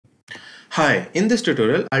Hi, in this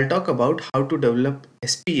tutorial, I'll talk about how to develop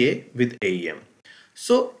SPA with AEM.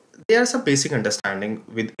 So there's some basic understanding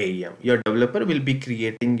with AEM. Your developer will be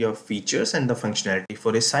creating your features and the functionality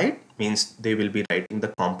for a site, means they will be writing the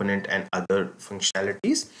component and other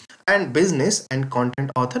functionalities, and business and content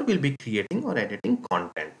author will be creating or editing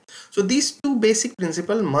content. So these two basic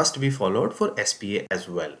principles must be followed for SPA as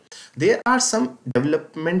well. There are some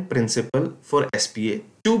development principles for SPA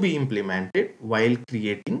to be implemented while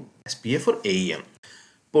creating SPA for AEM.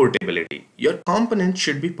 Portability. Your component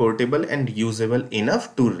should be portable and usable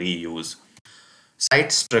enough to reuse.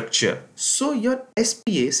 Site structure. So your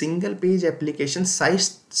SPA single page application site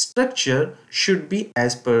structure should be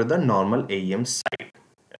as per the normal AEM site.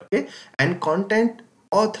 Okay, and content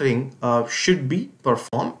authoring should be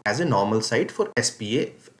performed as a normal site for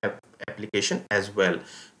SPA application as well.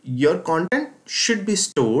 Your content should be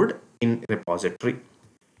stored in repository.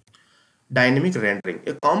 Dynamic rendering.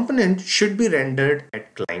 A component should be rendered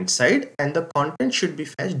at client side and the content should be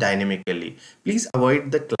fetched dynamically. Please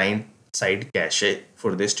avoid the client side cache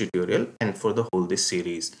for this tutorial and for the whole this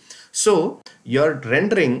series. So your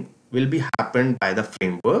rendering will be happened by the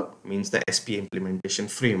framework, means the SPA implementation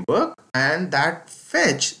framework, and that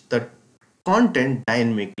fetch the content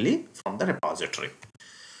dynamically from the repository.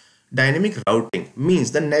 Dynamic routing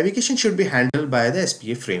means the navigation should be handled by the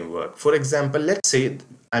SPA framework. For example, let's say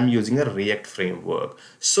I'm using a React framework.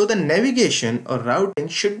 So the navigation or routing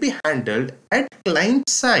should be handled at client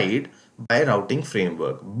side by routing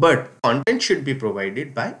framework, but content should be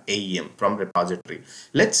provided by AEM from repository.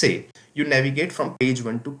 Let's say you navigate from page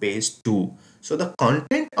 1 to page 2. So the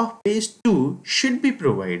content of page 2 should be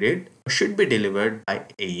provided, should be delivered by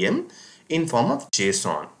AEM in form of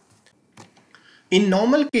JSON. In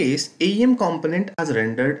normal case, AEM component is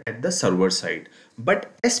rendered at the server side,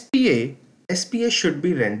 but SPA should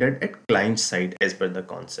be rendered at client side as per the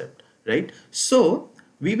concept, right? So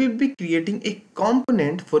we will be creating a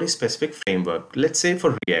component for a specific framework. Let's say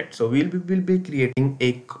for React. So will be creating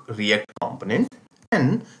a React component,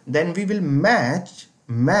 and then we will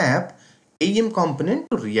map AEM component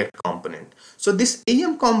to React component. So this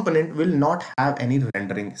AEM component will not have any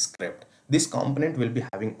rendering script. This component will be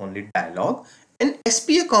having only dialog, and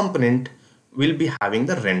SPA component will be having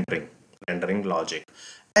the rendering logic.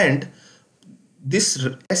 And this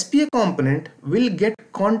SPA component will get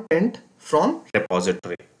content from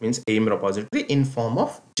repository, means AEM repository, in form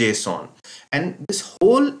of JSON. And this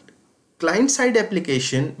whole client side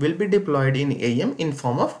application will be deployed in AEM in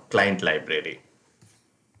form of client library.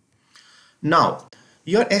 Now,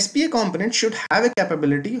 your SPA component should have a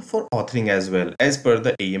capability for authoring as well, as per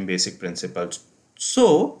the AEM basic principles.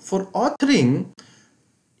 So for authoring,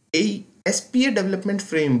 a SPA development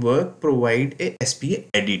framework provide a SPA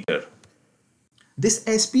editor. This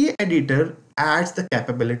SPA editor adds the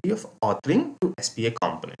capability of authoring to SPA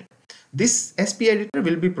component. This SPA editor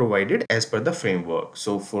will be provided as per the framework.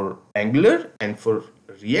 So for Angular and for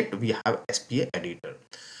React, we have SPA editor.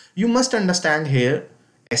 You must understand here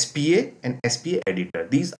SPA and SPA editor.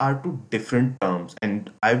 These are two different terms,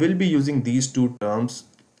 and I will be using these two terms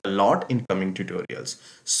a lot in coming tutorials.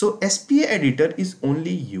 So SPA editor is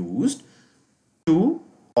only used to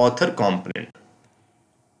author component.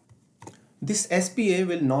 This SPA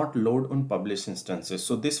will not load on published instances.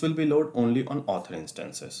 So this will be load only on author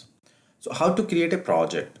instances. So how to create a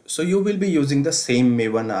project? So you will be using the same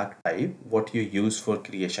Maven archetype what you use for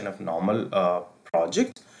creation of normal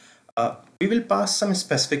projects. We will pass some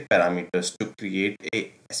specific parameters to create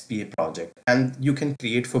a SPA project, and you can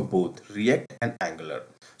create for both React and Angular.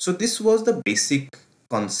 So this was the basic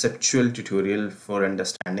conceptual tutorial for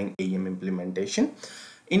understanding AEM implementation.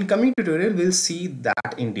 In coming tutorial, we'll see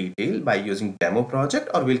that in detail by using demo project,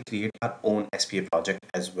 or we'll create our own SPA project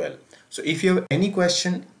as well. So if you have any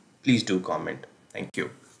question, please do comment. Thank you.